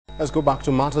Let's go back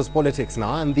to matters politics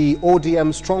now. And the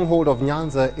ODM stronghold of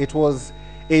Nyanza, it was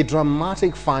a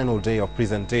dramatic final day of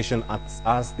presentation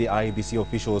as the iebc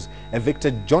officials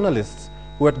evicted journalists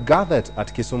who had gathered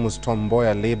at Kisumu's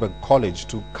Mboya Labour College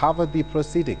to cover the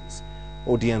proceedings.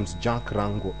 ODM's Jack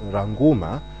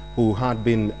Rangumawho, who had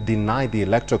been denied the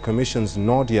Electoral Commission's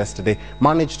nod yesterday,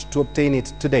 managed to obtain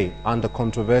it today under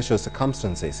controversial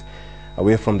circumstances,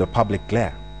 away from the public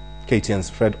glare. KTN's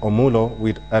Fred Omulo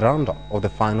with a roundup of the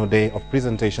final day of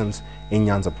presentations in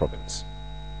Nyanza province.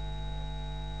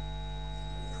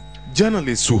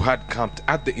 Journalists who had camped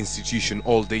at the institution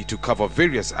all day to cover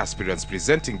various aspirants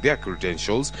presenting their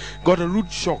credentials got a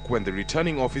rude shock when the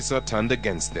returning officer turned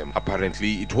against them.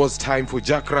 Apparently, it was time for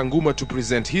Jack Rangumawho to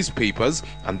present his papers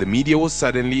and the media was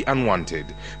suddenly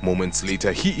unwanted. Moments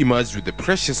later, he emerged with the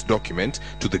precious document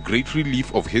to the great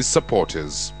relief of his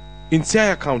supporters. In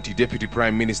Siaya County, Deputy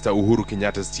Prime Minister Uhuru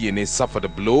Kenyatta's TNA suffered a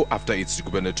blow after its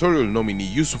gubernatorial nominee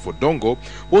Yusuf Odongo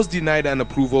was denied an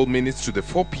approval minutes to the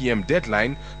 4 p.m.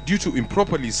 deadline due to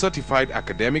improperly certified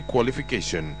academic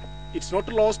qualification. It's not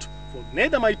lost for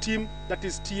neither my team, that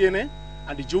is TNA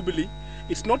and Jubilee.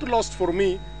 It's not lost for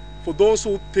me, for those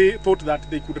who thought that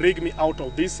they could rig me out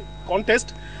of this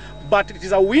contest. But it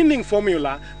is a winning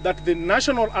formula that the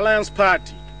National Alliance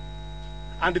Party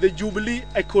and the Jubilee,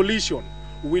 a coalition,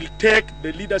 will take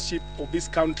the leadership of this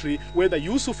country, whether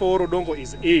Yusuf Odongo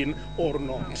is in or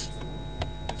not.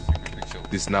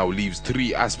 This now leaves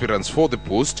 3 aspirants for the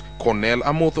post: Cornel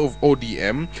Amoth of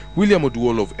ODM, William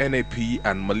Oduol of NAP,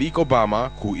 and Malik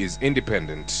Obama, who is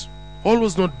independent. All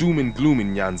was not doom and gloom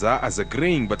in Nyanza as a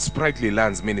graying but sprightly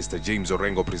lands minister James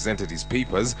Orengo presented his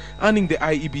papers, earning the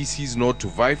IEBC's nod to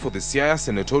vie for the Siaya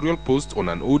senatorial post on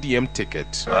an ODM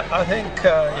ticket. I think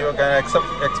you're going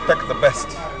to expect the best.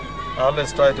 I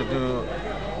always try to do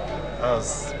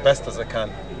as best as I can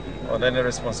on any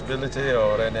responsibility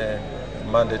or any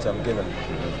mandate I'm given.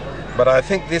 But I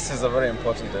think this is a very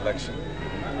important election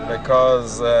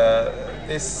because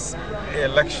this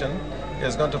election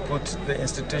is going to put the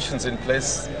institutions in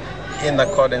place in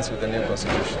accordance with the new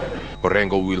constitution.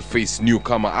 Orengo will face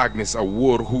newcomer Agnes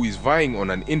Awor, who is vying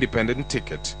on an independent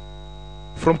ticket.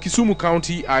 From Kisumu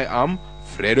County, I am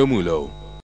Fred Omulo.